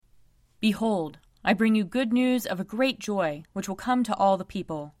Behold, I bring you good news of a great joy, which will come to all the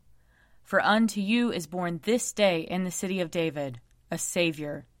people. For unto you is born this day in the city of David a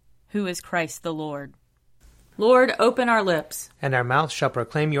Savior, who is Christ the Lord. Lord, open our lips, and our mouth shall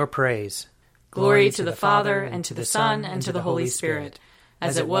proclaim your praise. Glory to the Father, and to the Son, and to the Holy Spirit,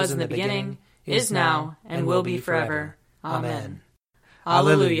 as it was in the beginning, is now, and will be forever. Amen.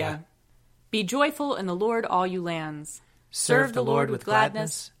 Alleluia. Be joyful in the Lord, all you lands. Serve the Lord with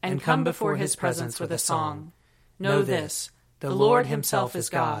gladness, and come before his presence with a song. Know this, the Lord himself is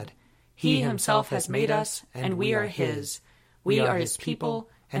God. He himself has made us, and we are his. We are his people,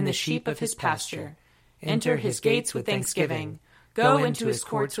 and the sheep of his pasture. Enter his gates with thanksgiving. Go into his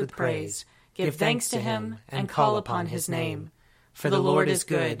courts with praise. Give thanks to him, and call upon his name. For the Lord is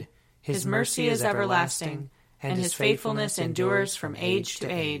good. His mercy is everlasting, and his faithfulness endures from age to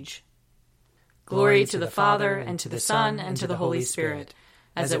age. Glory to the Father, and to the Son, and to the Holy Spirit,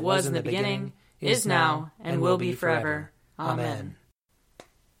 as it was in the beginning, is now, and will be forever. Amen.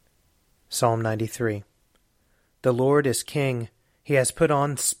 Psalm 93. The Lord is king. He has put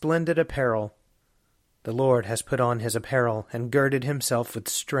on splendid apparel. The Lord has put on his apparel, and girded himself with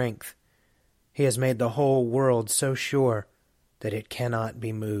strength. He has made the whole world so sure that it cannot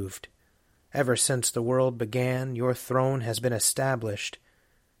be moved. Ever since the world began, your throne has been established.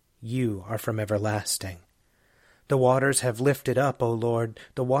 You are from everlasting. The waters have lifted up, O Lord,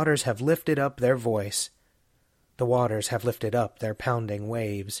 the waters have lifted up their voice. The waters have lifted up their pounding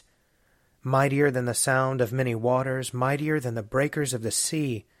waves. Mightier than the sound of many waters, mightier than the breakers of the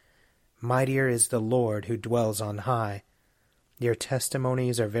sea, mightier is the Lord who dwells on high. Your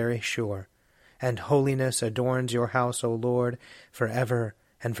testimonies are very sure, and holiness adorns your house, O Lord, forever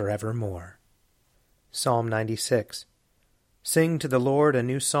and forevermore. Psalm 96. Sing to the Lord a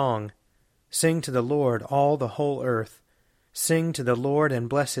new song. Sing to the Lord, all the whole earth. Sing to the Lord and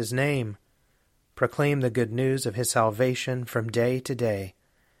bless his name. Proclaim the good news of his salvation from day to day.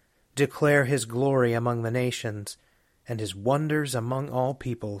 Declare his glory among the nations, and his wonders among all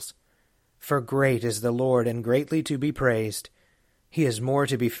peoples. For great is the Lord, and greatly to be praised. He is more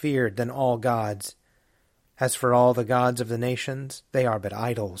to be feared than all gods. As for all the gods of the nations, they are but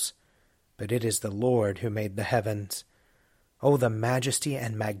idols. But it is the Lord who made the heavens. O the majesty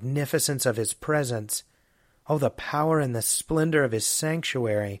and magnificence of his presence! O the power and the splendor of his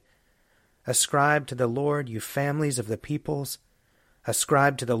sanctuary! Ascribe to the Lord, you families of the peoples.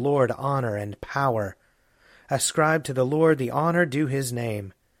 Ascribe to the Lord honor and power. Ascribe to the Lord the honor due his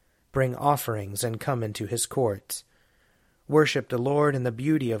name. Bring offerings and come into his courts. Worship the Lord in the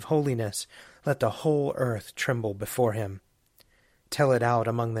beauty of holiness. Let the whole earth tremble before him. Tell it out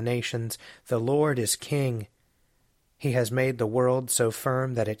among the nations, the Lord is king. He has made the world so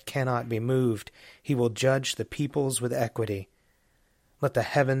firm that it cannot be moved. He will judge the peoples with equity. Let the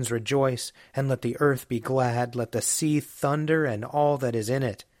heavens rejoice, and let the earth be glad. Let the sea thunder, and all that is in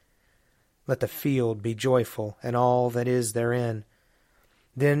it. Let the field be joyful, and all that is therein.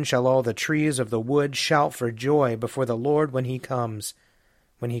 Then shall all the trees of the wood shout for joy before the Lord when he comes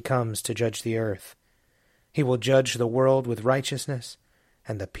to judge the earth. He will judge the world with righteousness,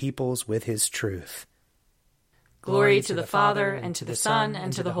 and the peoples with his truth. Glory to the Father, and to the Son,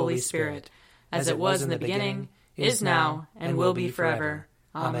 and to the Holy Spirit, as it was in the beginning, is now, and will be forever.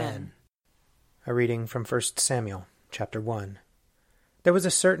 Amen. A reading from 1 Samuel, chapter 1. There was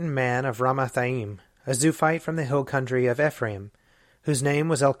a certain man of Ramathaim, a Zuphite from the hill country of Ephraim, whose name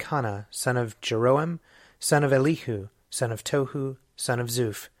was Elkanah, son of Jeroam, son of Elihu, son of Tohu, son of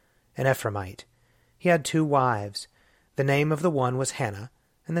Zuph, an Ephraimite. He had 2 wives. The name of the one was Hannah,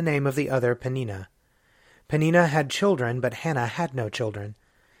 and the name of the other Peninnah. Peninnah had children, but Hannah had no children.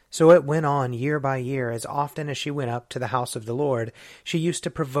 So it went on year by year. As often as she went up to the house of the Lord, she used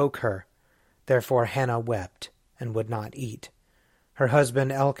to provoke her. Therefore Hannah wept, and would not eat. Her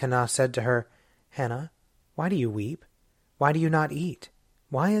husband Elkanah said to her, Hannah, why do you weep? Why do you not eat?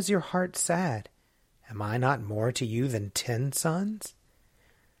 Why is your heart sad? Am I not more to you than 10 sons?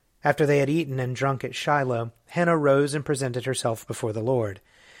 After they had eaten and drunk at Shiloh, Hannah rose and presented herself before the Lord.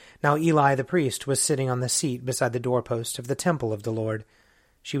 Now Eli the priest was sitting on the seat beside the doorpost of the temple of the Lord.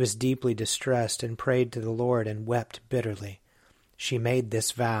 She was deeply distressed and prayed to the Lord and wept bitterly. She made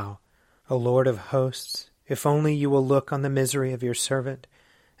this vow, O Lord of hosts, if only you will look on the misery of your servant,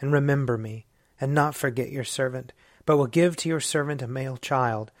 and remember me, and not forget your servant, but will give to your servant a male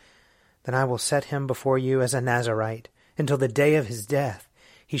child, then I will set him before you as a Nazirite, until the day of his death.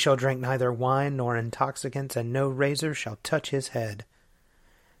 He shall drink neither wine nor intoxicants, and no razor shall touch his head.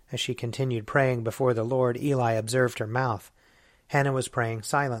 As she continued praying before the Lord, Eli observed her mouth. Hannah was praying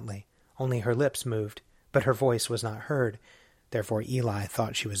silently. Only her lips moved, but her voice was not heard. Therefore Eli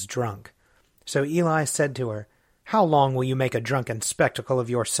thought she was drunk. So Eli said to her, "How long will you make a drunken spectacle of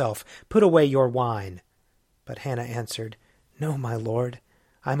yourself? Put away your wine." But Hannah answered, "No, my lord,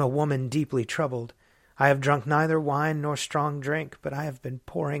 I am a woman deeply troubled. I have drunk neither wine nor strong drink, but I have been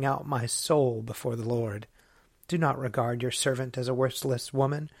pouring out my soul before the Lord. Do not regard your servant as a worthless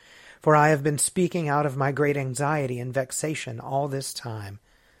woman, for I have been speaking out of my great anxiety and vexation all this time."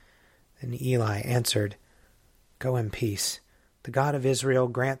 Then Eli answered, "Go in peace. The God of Israel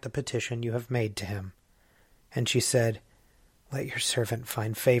grant the petition you have made to him." And she said, "Let your servant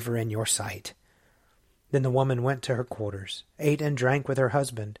find favor in your sight." Then the woman went to her quarters, ate and drank with her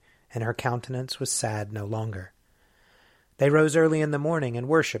husband, and her countenance was sad no longer. They rose early in the morning and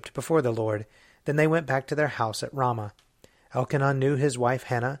worshipped before the Lord. Then they went back to their house at Ramah. Elkanah knew his wife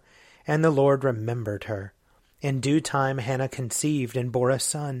Hannah, and the Lord remembered her. In due time Hannah conceived and bore a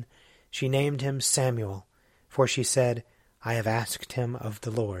son. She named him Samuel, for she said, "I have asked him of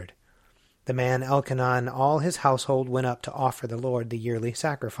the Lord." The man Elkanah and all his household went up to offer the Lord the yearly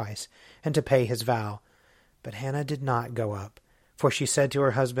sacrifice, and to pay his vow. But Hannah did not go up, for she said to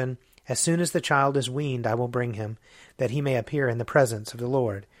her husband, "As soon as the child is weaned, I will bring him, that he may appear in the presence of the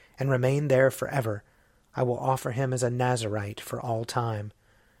Lord, and remain there forever. I will offer him as a Nazirite for all time."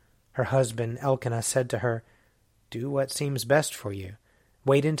 Her husband Elkanah said to her, "Do what seems best for you.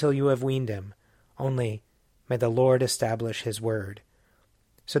 Wait until you have weaned him. Only may the Lord establish his word."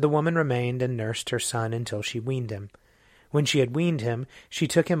 So the woman remained and nursed her son until she weaned him. When she had weaned him, she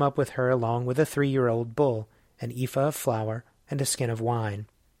took him up with her along with a 3-year-old bull, an ephah of flour, and a skin of wine.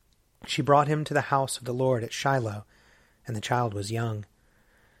 She brought him to the house of the Lord at Shiloh, and the child was young.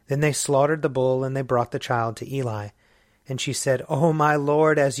 Then they slaughtered the bull, and they brought the child to Eli. And she said, "O my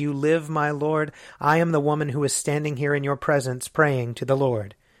Lord, as you live, my Lord, I am the woman who is standing here in your presence praying to the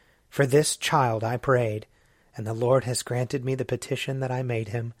Lord. For this child I prayed, and the Lord has granted me the petition that I made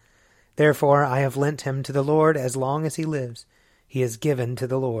him. Therefore I have lent him to the Lord as long as he lives. He is given to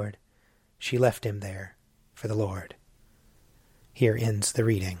the Lord." She left him there for the Lord. Here ends the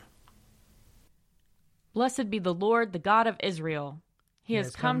reading. Blessed be the Lord, the God of Israel. He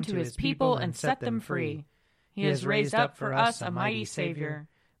has come to his people and set them free. He has raised up for us a mighty Savior,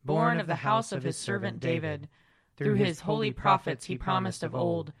 born of the house of his servant David. Through his holy prophets he promised of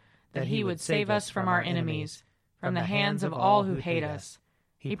old that he would save us from our enemies, from the hands of all who hate us.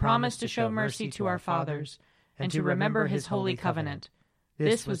 He promised to show mercy to our fathers, and to remember his holy covenant.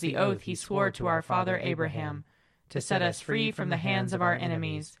 This was the oath he swore to our father Abraham, to set us free from the hands of our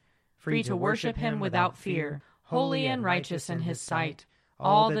enemies, free to worship him without fear, holy and righteous in his sight,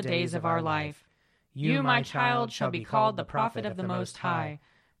 all the days of our life. You, my child, shall be called the prophet of the Most High,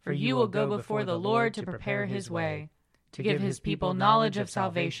 for you will go before the Lord to prepare his way, to give his people knowledge of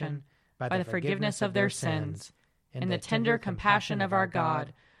salvation, by the forgiveness of their sins. In the tender compassion of our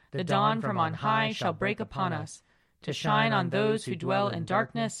God, the dawn from on high shall break upon us, to shine on those who dwell in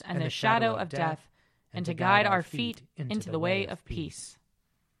darkness and the shadow of death, and to guide our feet into the way of peace.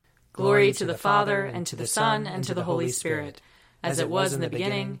 Glory to the Father, and to the Son, and to the Holy Spirit, as it was in the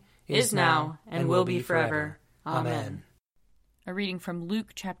beginning, is now, and will be forever. Amen. A reading from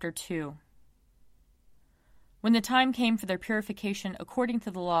Luke chapter 2. When the time came for their purification according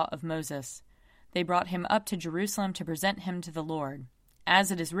to the law of Moses, they brought him up to Jerusalem to present him to the Lord. As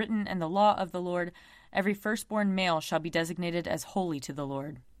it is written in the law of the Lord, every firstborn male shall be designated as holy to the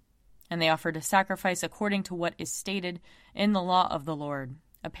Lord. And they offered a sacrifice according to what is stated in the law of the Lord,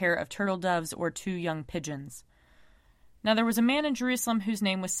 a pair of turtle doves or 2 young pigeons. Now there was a man in Jerusalem whose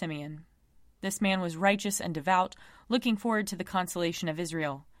name was Simeon. This man was righteous and devout, looking forward to the consolation of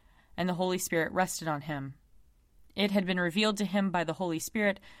Israel, and the Holy Spirit rested on him. It had been revealed to him by the Holy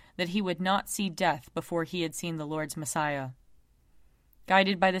Spirit that he would not see death before he had seen the Lord's Messiah.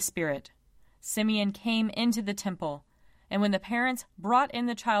 Guided by the Spirit, Simeon came into the temple, and when the parents brought in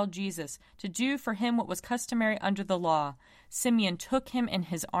the child Jesus to do for him what was customary under the law, Simeon took him in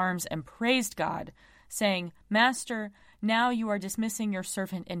his arms and praised God, saying, "Master, now you are dismissing your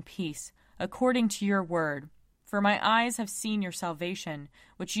servant in peace, according to your word. For my eyes have seen your salvation,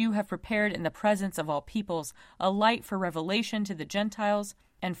 which you have prepared in the presence of all peoples, a light for revelation to the Gentiles,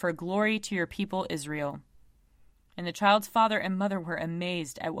 and for glory to your people Israel." And the child's father and mother were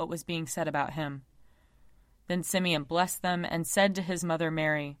amazed at what was being said about him. Then Simeon blessed them and said to his mother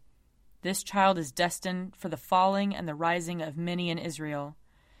Mary, "This child is destined for the falling and the rising of many in Israel,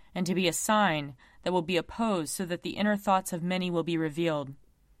 and to be a sign that will be opposed, so that the inner thoughts of many will be revealed,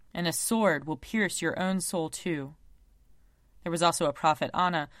 and a sword will pierce your own soul too." There was also a prophet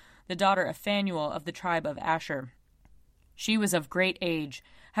Anna, the daughter of Phanuel of the tribe of Asher. She was of great age,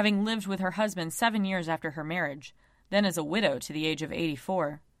 having lived with her husband 7 years after her marriage. then as a widow to the age of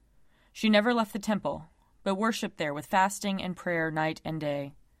 84. She never left the temple, but worshipped there with fasting and prayer night and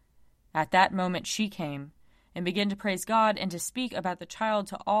day. At that moment she came, and began to praise God and to speak about the child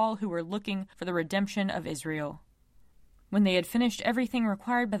to all who were looking for the redemption of Israel. When they had finished everything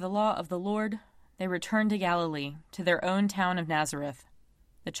required by the law of the Lord, they returned to Galilee, to their own town of Nazareth.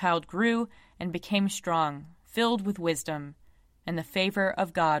 The child grew and became strong, filled with wisdom, and the favor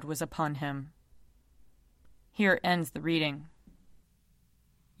of God was upon him. Here ends the reading.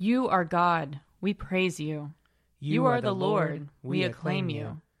 You are God, we praise you. You are the Lord, we acclaim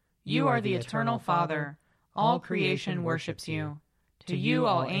you. You are the eternal Father, all creation worships you. To you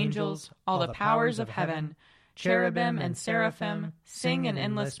all angels, all the powers of heaven, cherubim and seraphim, sing in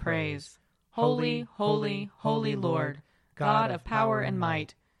endless praise. Holy, holy, holy Lord, God of power and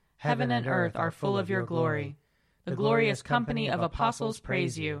might, heaven and earth are full of your glory. The glorious company of apostles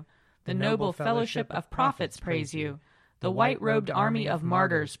praise you. The noble fellowship of prophets praise you. The white-robed army of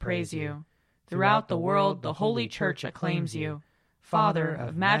martyrs praise you. Throughout the world the holy church acclaims you. Father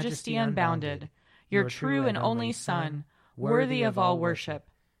of majesty unbounded, your true and only Son, worthy of all worship,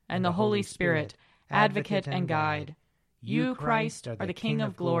 and the Holy Spirit, advocate and guide. You, Christ, are the King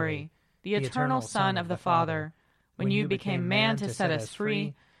of glory, the eternal Son of the Father. When you became man to set us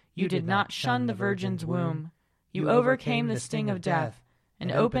free, you did not shun the Virgin's womb. You overcame the sting of death,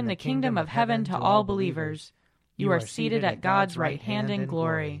 and opened the kingdom of heaven to all believers. You are seated at God's right hand in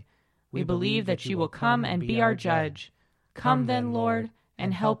glory. We believe that you will come and be our judge. Come then, Lord,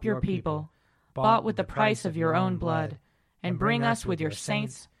 and help your people, bought with the price of your own blood, and bring us with your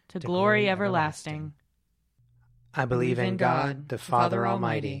saints to glory everlasting. I believe in God, the Father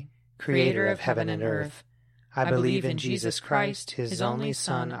Almighty, creator of heaven and earth. I believe in Jesus Christ, his only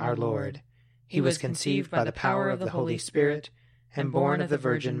Son, our Lord. He was conceived by the power of the Holy Spirit and born of the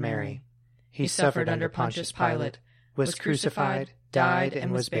Virgin Mary. He suffered under Pontius Pilate, was crucified, died,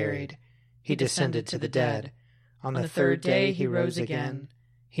 and was buried. He descended to the dead. On the third day he rose again.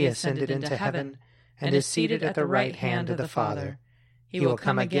 He ascended into heaven, and is seated at the right hand of the Father. He will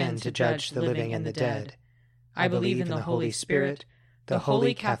come again to judge the living and the dead. I believe in the Holy Spirit, the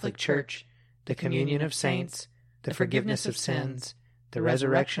Holy Catholic Church, the communion of saints, the forgiveness of sins, the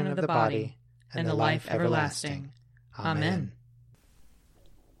resurrection of the body, and the life everlasting. Amen.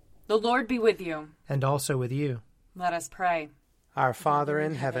 The Lord be with you. And also with you. Let us pray. Our Father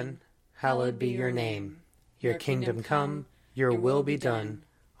in heaven, hallowed be your name. Your kingdom come, your will be done,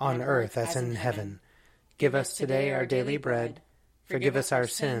 on earth as in heaven. Give us today our daily bread. Forgive us our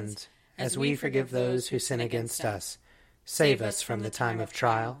sins, as we forgive those who sin against us. Save us from the time of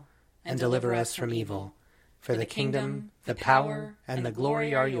trial, and deliver us from evil. For the kingdom, the power, and the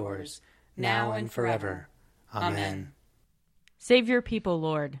glory are yours, now and forever. Amen. Save your people,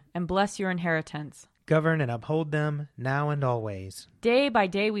 Lord, and bless your inheritance. Govern and uphold them, now and always. Day by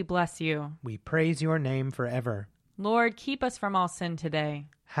day we bless you. We praise your name forever. Lord, keep us from all sin today.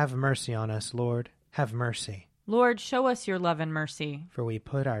 Have mercy on us, Lord. Have mercy. Lord, show us your love and mercy. For we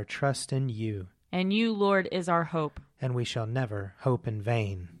put our trust in you. And you, Lord, is our hope. And we shall never hope in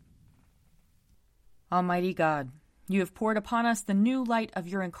vain. Almighty God, you have poured upon us the new light of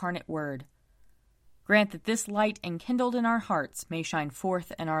your incarnate word. Grant that this light enkindled in our hearts may shine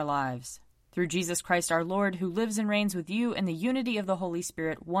forth in our lives. Through Jesus Christ our Lord, who lives and reigns with you in the unity of the Holy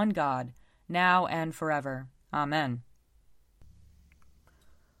Spirit, one God, now and forever. Amen.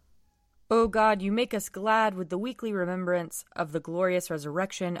 O God, you make us glad with the weekly remembrance of the glorious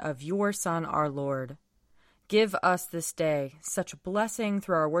resurrection of your Son, our Lord. Give us this day such blessing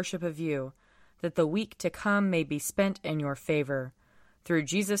through our worship of you, that the week to come may be spent in your favor. Through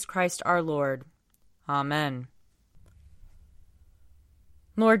Jesus Christ our Lord. Amen.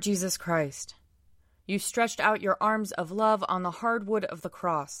 Lord Jesus Christ, you stretched out your arms of love on the hard wood of the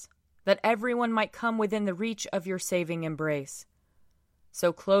cross, that everyone might come within the reach of your saving embrace.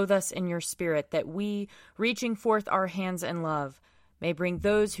 So clothe us in your Spirit, that we, reaching forth our hands in love, may bring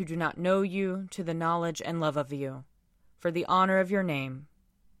those who do not know you to the knowledge and love of you. For the honor of your name.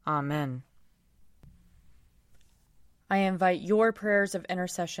 Amen. I invite your prayers of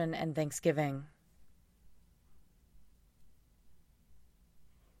intercession and thanksgiving.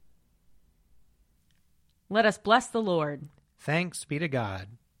 Let us bless the Lord. Thanks be to God.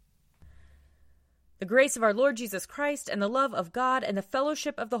 The grace of our Lord Jesus Christ, and the love of God, and the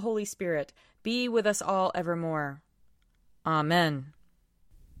fellowship of the Holy Spirit be with us all evermore. Amen.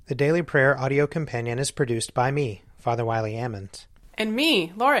 The Daily Prayer audio companion is produced by me, Father Wiley Ammons. And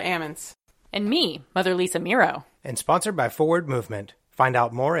me, Laura Ammons. And me, Mother Lisa Meirow. And sponsored by Forward Movement. Find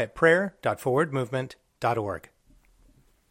out more at prayer.forwardmovement.org.